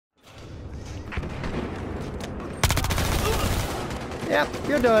Yep,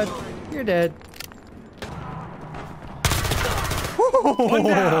 you're done. You're dead. One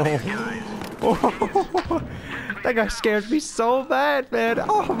down. That guy scared me so bad, man.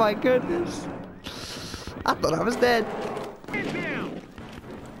 Oh my goodness. I thought I was dead.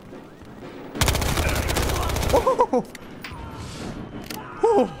 Oh.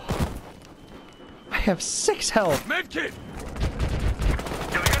 Oh. I have 6 health. Medkit.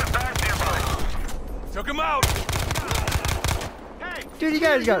 Took him out. Dude, you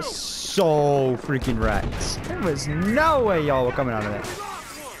guys got so freaking wrecked. There was no way y'all were coming out of that.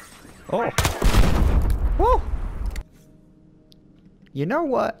 Oh. Woo. You know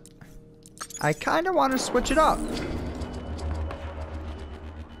what? I kind of want to switch it up.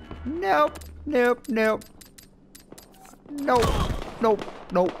 Nope. Nope. Nope. Nope. Nope.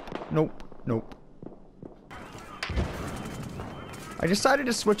 Nope. Nope. Nope. I decided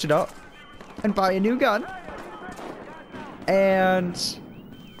to switch it up and buy a new gun. And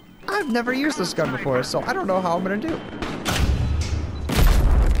I've never used this gun before, so I don't know how I'm gonna do.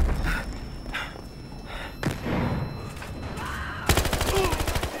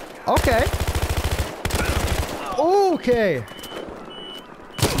 Okay. Okay.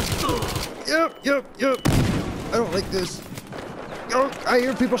 Yep. I don't like this. Oh, I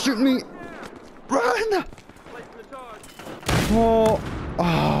hear people shooting me. Run!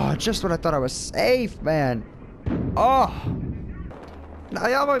 Oh, just when I thought I was safe, man. Oh. Now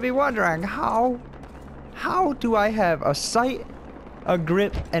y'all might be wondering, how do I have a sight, a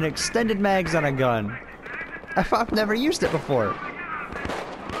grip, and extended mags on a gun if I've never used it before?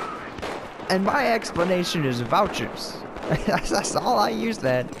 And my explanation is vouchers. That's all I use,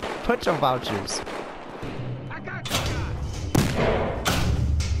 man. Put your vouchers.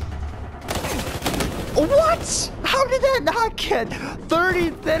 What? How did that not get 30?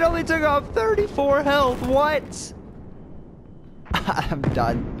 That only took off 34 health. What? I'm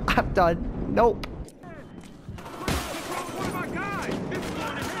done. I'm done. Nope.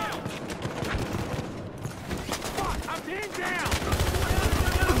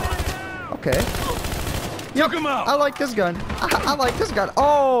 Okay. Took him out. I like this gun. I like this gun.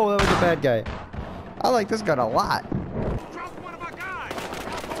 Oh, that was a bad guy. I like this gun a lot.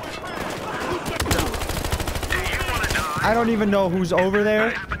 I don't even know who's over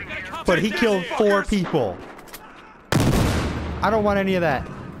there, but he killed 4 people. I don't want any of that.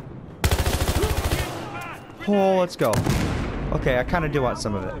 Oh, let's go. Okay, I kind of do want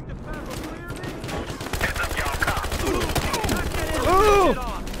some of it. Ooh!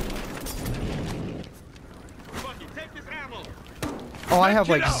 Oh, I have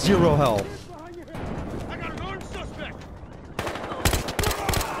like 0 health.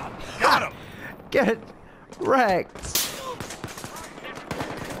 Got him. Get wrecked.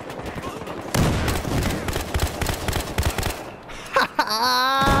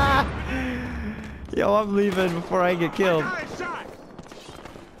 Yo, I'm leaving before I get killed.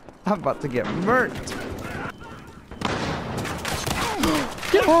 I'm about to get murked.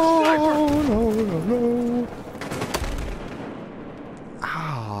 Oh, no.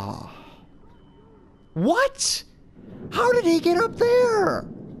 Ah. What? How did he get up there?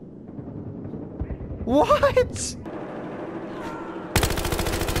 What?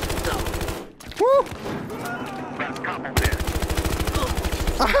 Woo!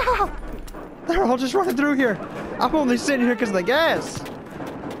 Ah! They're all just running through here. I'm only sitting here because of the gas.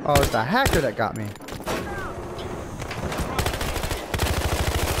 Oh, it's the hacker that got me.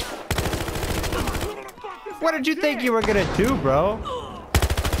 What did you think you were gonna do, bro?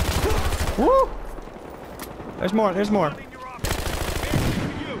 Woo! There's more. There's more.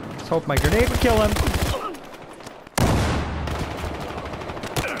 Let's hope my grenade will kill him.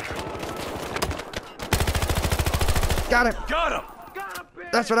 Got him. Got him.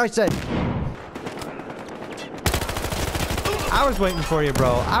 That's what I said. I was waiting for you,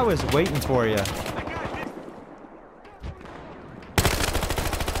 bro. I was waiting for you.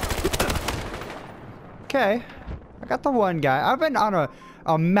 Okay. I got the one guy. I've been on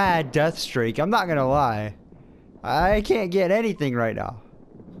a mad death streak. I'm not gonna lie. I can't get anything right now.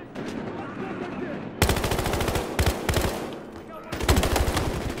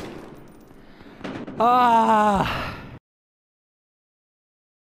 Ah.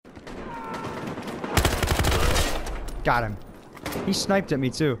 Got him. He sniped at me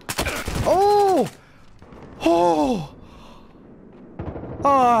too. Oh! Oh! Oh,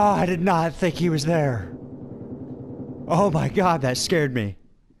 I did not think he was there. Oh my god, that scared me.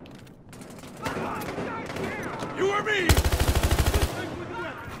 You or me?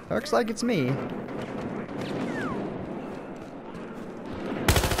 Looks like it's me.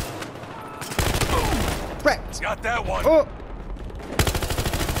 Wrecked. Got that one. Oh!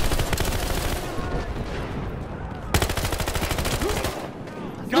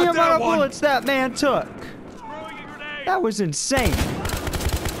 amount down of one. bullets that man took. Throwing a grenade. That was insane.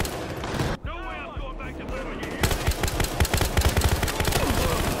 No way I'm going back to little, you hear?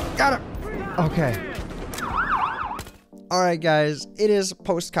 Got him. Okay. Alright guys, it is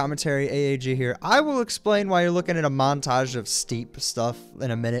post-commentary AAG here. I will explain why you're looking at a montage of steep stuff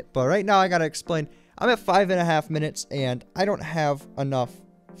in a minute, but right now I gotta explain. I'm at 5.5 minutes and I don't have enough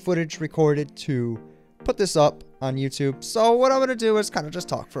footage recorded to put this up on YouTube. So what I'm gonna do is kind of just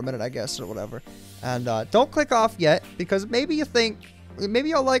talk for a minute, I guess, or whatever. And don't click off yet, because maybe you think, maybe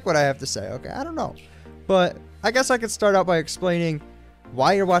you'll like what I have to say, okay? I don't know. But I guess I could start out by explaining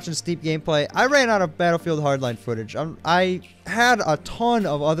why you're watching steep gameplay. I ran out of Battlefield Hardline footage. I had a ton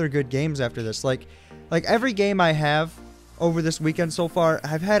of other good games after this. Like every game I have over this weekend so far,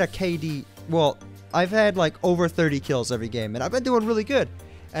 I've had a KD, well, I've had like over 30 kills every game, and I've been doing really good.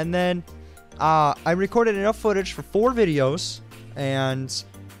 And then I recorded enough footage for 4 videos, and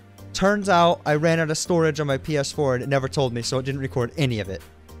turns out I ran out of storage on my PS4 and it never told me, so it didn't record any of it,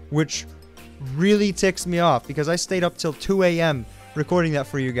 which really ticks me off because I stayed up till 2 a.m. recording that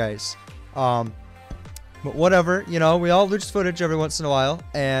for you guys. But whatever, you know, we all lose footage every once in a while,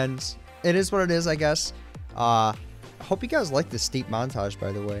 and it is what it is, I guess. I hope you guys like this steep montage,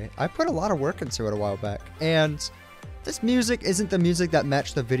 by the way. I put a lot of work into it a while back, and this music isn't the music that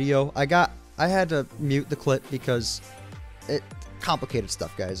matched the video. I had to mute the clip because it complicated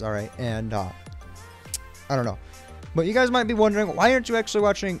stuff, guys, alright? And I don't know. But you guys might be wondering, why aren't you actually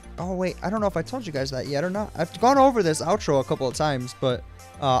watching... Oh, wait, I don't know if I told you guys that yet or not. I've gone over this outro a couple of times, but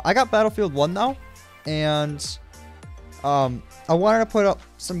I got Battlefield 1 now, and I wanted to put up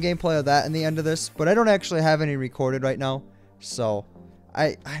some gameplay of that in the end of this, but I don't actually have any recorded right now, so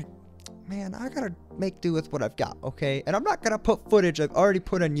man, I gotta make do with what I've got, okay? And I'm not gonna put footage I've already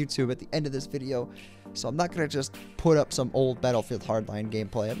put on YouTube at the end of this video, so I'm not gonna just put up some old Battlefield Hardline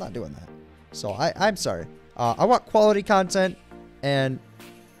gameplay. I'm not doing that. So I'm sorry. I want quality content, and,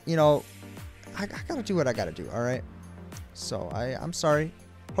 you know, I gotta do what I gotta do, alright? So, I'm sorry.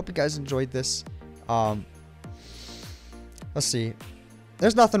 Hope you guys enjoyed this. Let's see.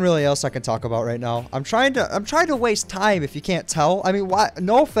 There's nothing really else I can talk about right now. I'm trying to waste time, if you can't tell. I mean, why?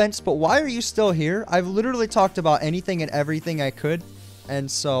 No offense, but why are you still here? I've literally talked about anything and everything I could, and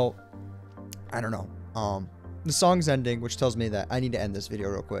so, I don't know. The song's ending, which tells me that I need to end this video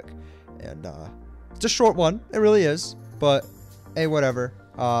real quick. And, it's a short one. It really is. But, hey, whatever.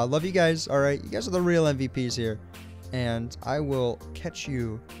 Love you guys. Alright. You guys are the real MVPs here. And I will catch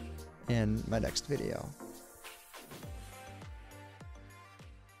you in my next video.